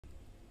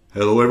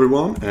Hello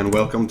everyone and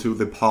welcome to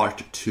the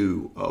part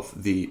 2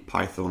 of the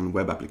Python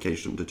web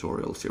application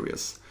tutorial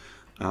series.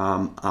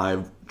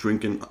 I've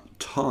drinking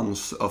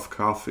tons of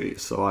coffee,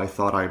 so I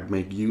thought I'd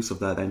make use of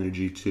that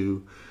energy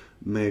to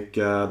make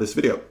this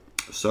video.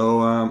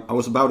 So I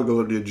was about to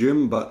go to the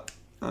gym, but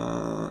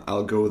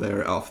I'll go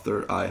there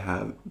after I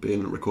have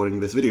been recording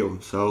this video.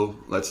 So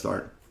let's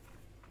start,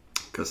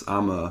 because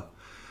I'm a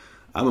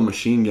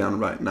machine gun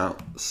right now.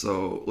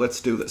 So let's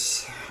do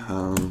this.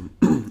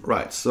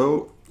 Right,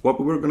 so what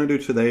we're going to do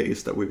today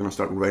is that we're going to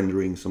start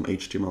rendering some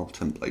HTML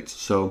templates.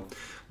 So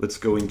let's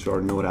go into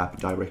our Node app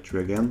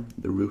directory again,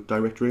 the root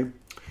directory.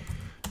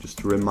 Just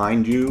to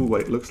remind you what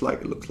it looks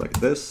like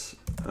this,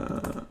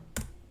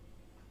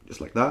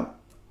 just like that.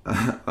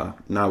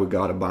 Now we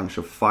got a bunch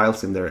of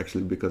files in there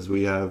actually, because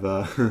we have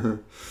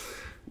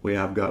we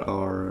have got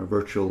our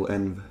virtual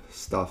env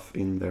stuff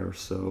in there.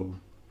 So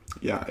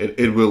yeah,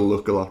 it will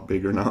look a lot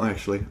bigger now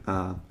actually.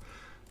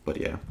 But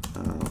yeah,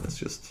 let's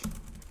just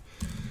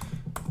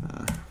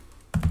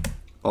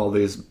all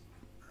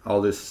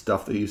this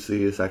stuff that you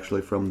see is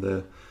actually from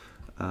the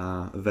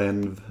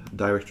venv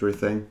directory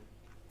thing.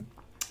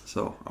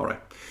 So alright,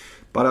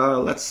 but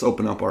let's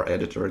open up our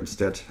editor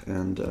instead,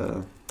 and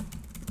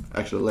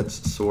actually let's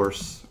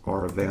source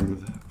our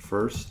venv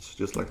first,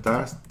 just like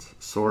that.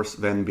 Source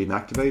venv bin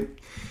activate.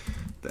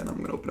 Then I'm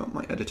gonna open up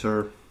my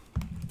editor,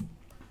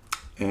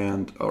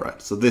 and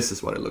alright, so this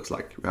is what it looks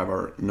like. We have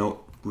our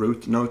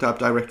root node app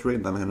directory,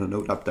 and then we have a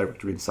node app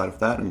directory inside of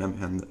that, and then we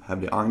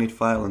have the init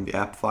file and the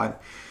app file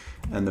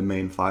and the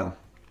main file.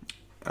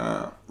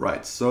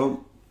 Right,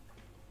 so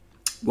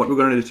what we're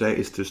going to do today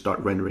is to start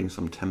rendering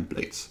some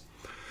templates.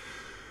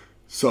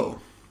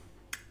 So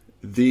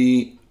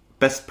the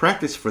best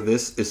practice for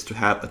this is to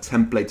have a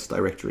templates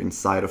directory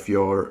inside of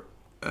your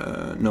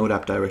node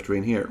app directory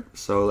in here.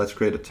 So let's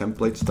create a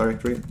templates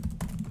directory,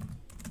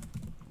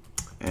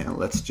 and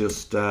let's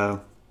just add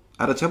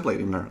a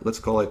template in there. Let's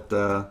call it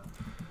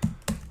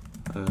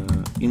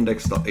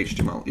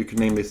index.html. You can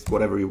name this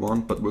whatever you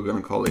want, but we're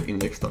going to call it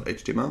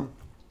index.html.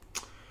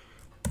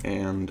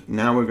 And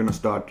now we're going to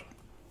start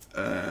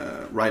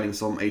writing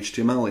some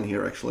HTML in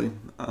here actually.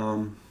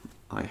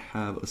 I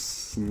have a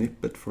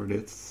snippet for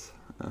this,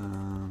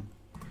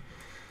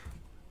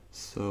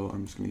 so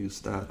I'm just going to use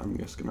that. I'm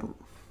just going to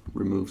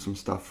remove some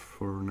stuff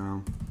for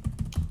now,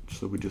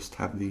 so we just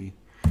have the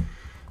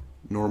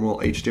normal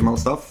HTML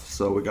stuff.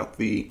 So we got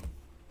the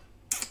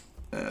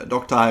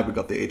doc type, we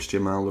got the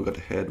HTML, we got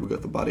the head, we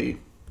got the body.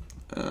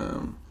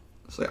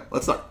 So yeah,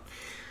 let's start.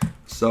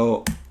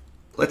 So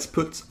let's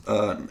put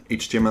an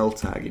HTML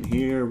tag in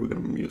here. We're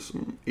gonna use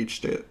some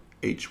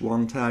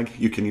h1 tag.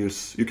 You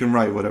can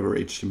write whatever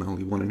HTML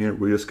you want in here.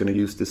 We're just gonna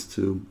use this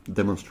to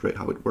demonstrate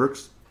how it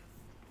works.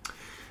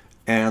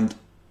 And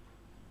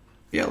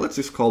yeah, let's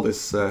just call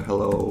this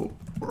hello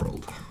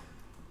world.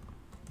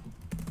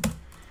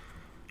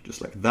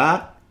 Just like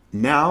that.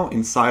 Now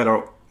inside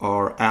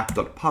our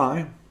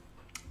app.py,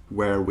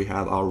 where we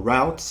have our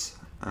routes,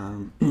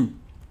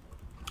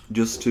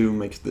 just to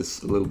make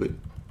this a little bit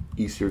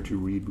easier to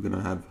read, we're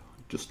gonna have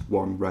just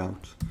one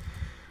route.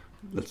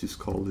 Let's just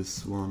call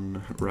this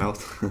one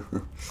route.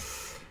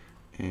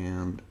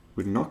 And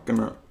we're not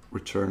gonna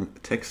return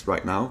text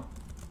right now.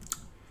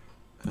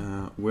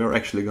 We're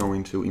actually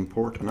going to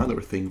import another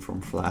thing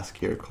from Flask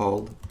here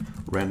called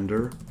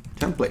render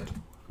template,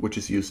 which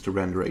is used to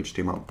render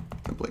HTML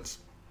templates.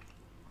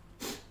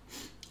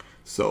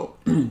 So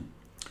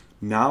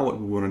now what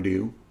we want to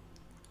do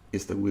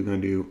is that we're going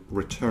to do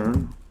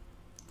return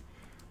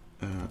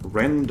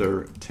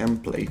render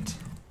template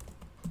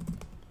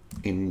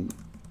in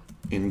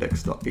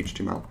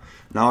index.html.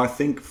 Now I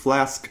think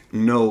Flask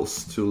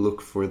knows to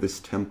look for this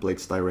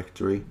templates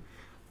directory,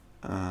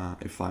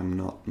 if I'm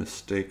not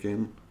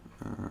mistaken.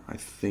 I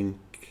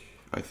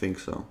think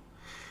so.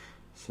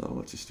 So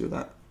let's just do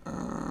that.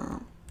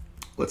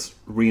 Let's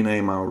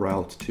rename our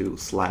route to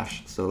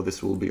 /, so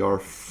this will be our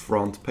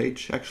front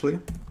page actually.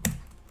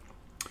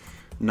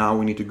 Now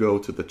we need to go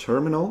to the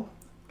terminal,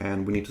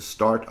 and we need to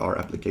start our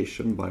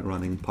application by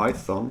running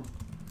Python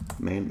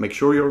main. Make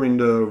sure you're in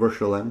the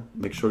virtual env,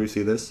 make sure you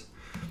see this,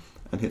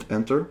 and hit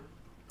enter.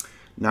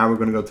 Now we're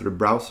going to go to the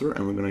browser,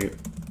 and we're going to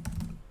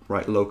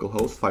write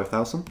localhost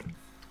 5000.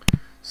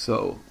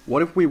 So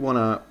what if we want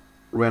to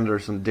render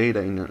some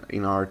data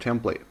in our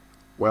template?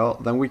 Well,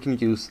 then we can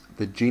use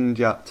the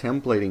Jinja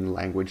templating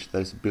language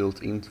that is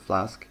built into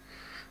Flask.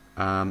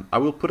 I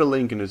will put a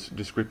link in the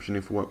description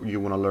if you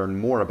want to learn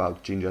more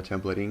about Jinja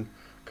templating,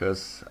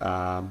 because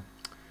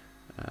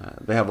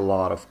they have a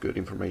lot of good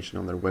information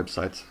on their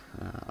website,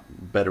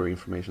 better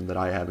information that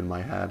I have in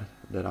my head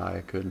that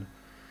I could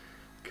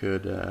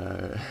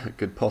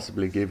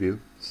possibly give you.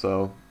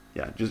 So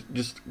yeah,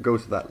 just go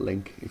to that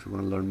link if you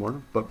want to learn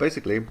more. But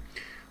basically,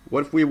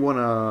 what if we want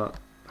to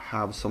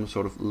have some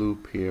sort of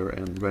loop here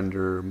and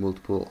render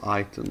multiple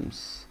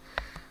items?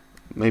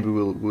 Maybe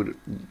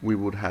we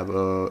would have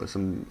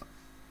some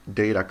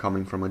data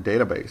coming from a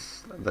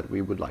database that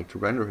we would like to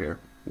render here.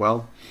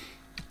 Well,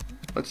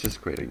 let's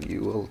just create a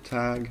UL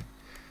tag,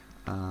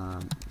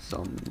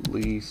 some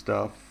Lee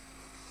stuff,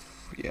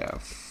 yeah,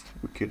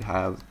 we could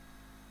have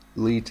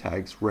lead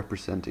tags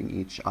representing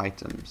each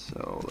item.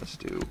 So let's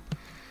do.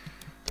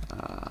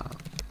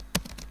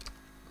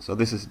 So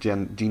this is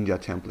Jinja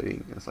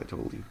templating, as I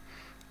told you.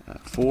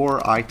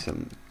 For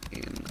item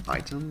in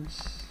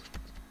items.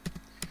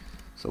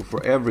 So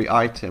for every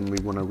item we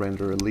want to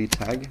render a lead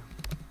tag.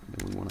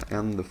 Then we want to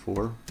end the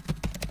for.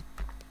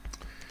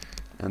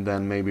 And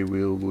then maybe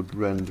we would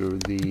render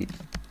the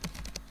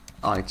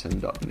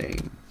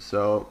item.name.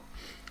 So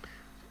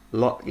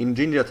in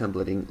Jinja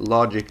templating,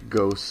 logic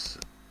goes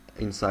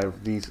inside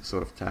of these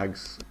sort of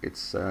tags.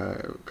 It's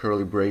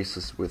curly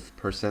braces with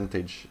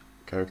percentage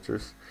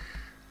characters.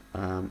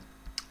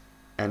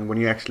 And when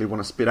you actually want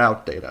to spit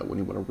out data, when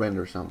you want to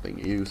render something,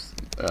 you use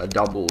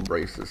double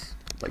braces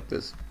like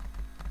this.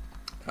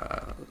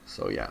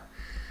 So yeah.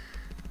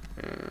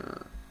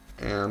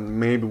 And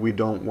maybe we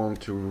don't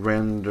want to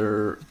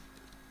render,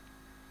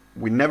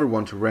 we never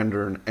want to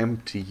render an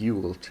empty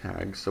UL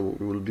tag, so what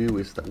we will do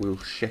is that we'll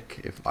check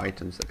if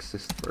items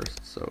exist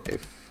first. So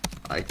if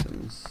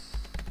items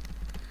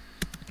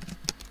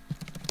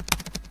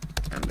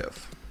and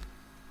if.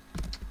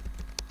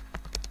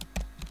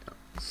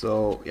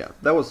 So yeah,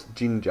 that was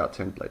Jinja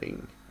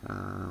templating.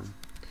 And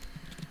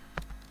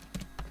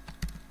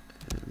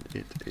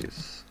it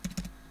is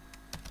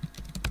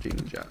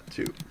Jinja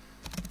 2.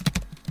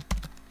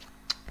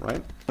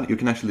 Right? You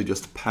can actually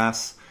just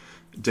pass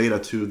data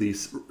to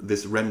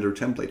this render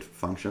template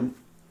function.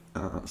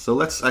 So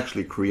let's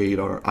actually create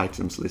our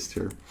items list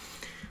here.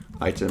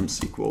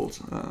 Items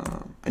equals,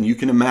 and you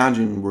can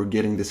imagine we're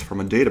getting this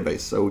from a database,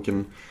 so we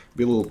can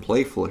be a little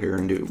playful here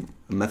and do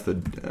a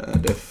method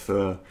def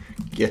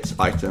get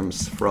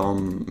items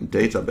from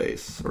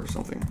database or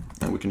something,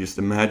 and we can just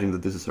imagine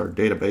that this is our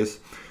database,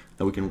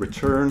 and we can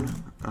return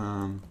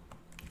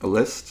a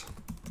list,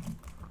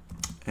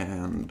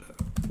 and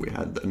we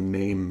had a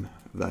name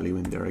value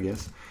in there, I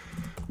guess.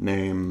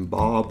 Name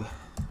Bob.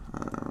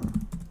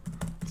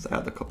 Let's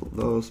add a couple of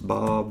those.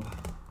 Bob,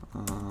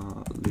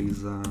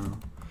 Lisa,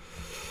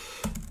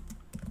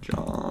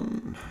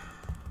 John,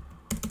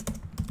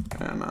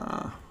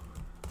 Anna.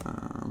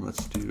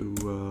 Let's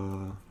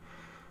do.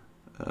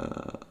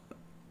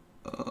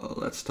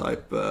 Let's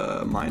type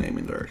my name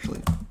in there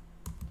actually.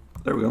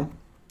 There we go.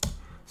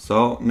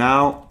 So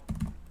now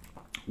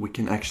we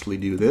can actually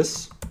do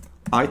this.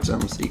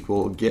 Items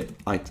equal get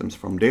items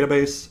from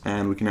database,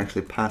 and we can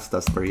actually pass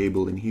that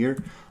variable in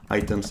here.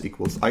 Items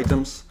equals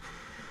items.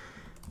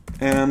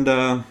 And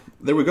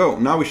there we go.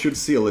 Now we should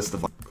see a list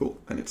of items. Cool,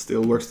 and it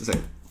still works the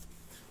same.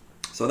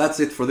 So that's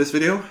it for this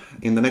video.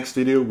 In the next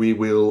video we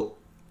will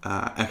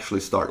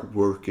actually start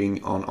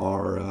working on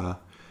our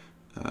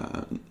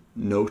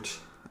note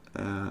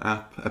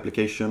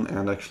application,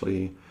 and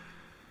actually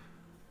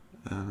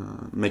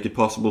make it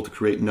possible to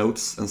create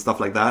notes and stuff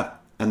like that.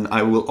 And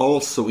I will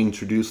also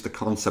introduce the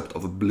concept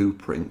of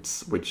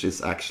blueprints, which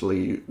is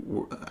actually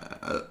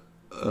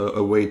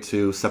a way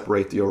to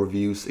separate your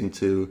views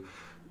into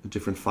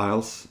different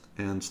files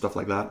and stuff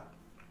like that.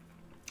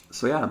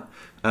 So yeah,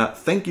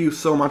 thank you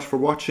so much for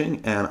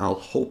watching, and I'll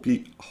hope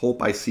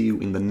I see you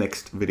in the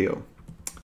next video.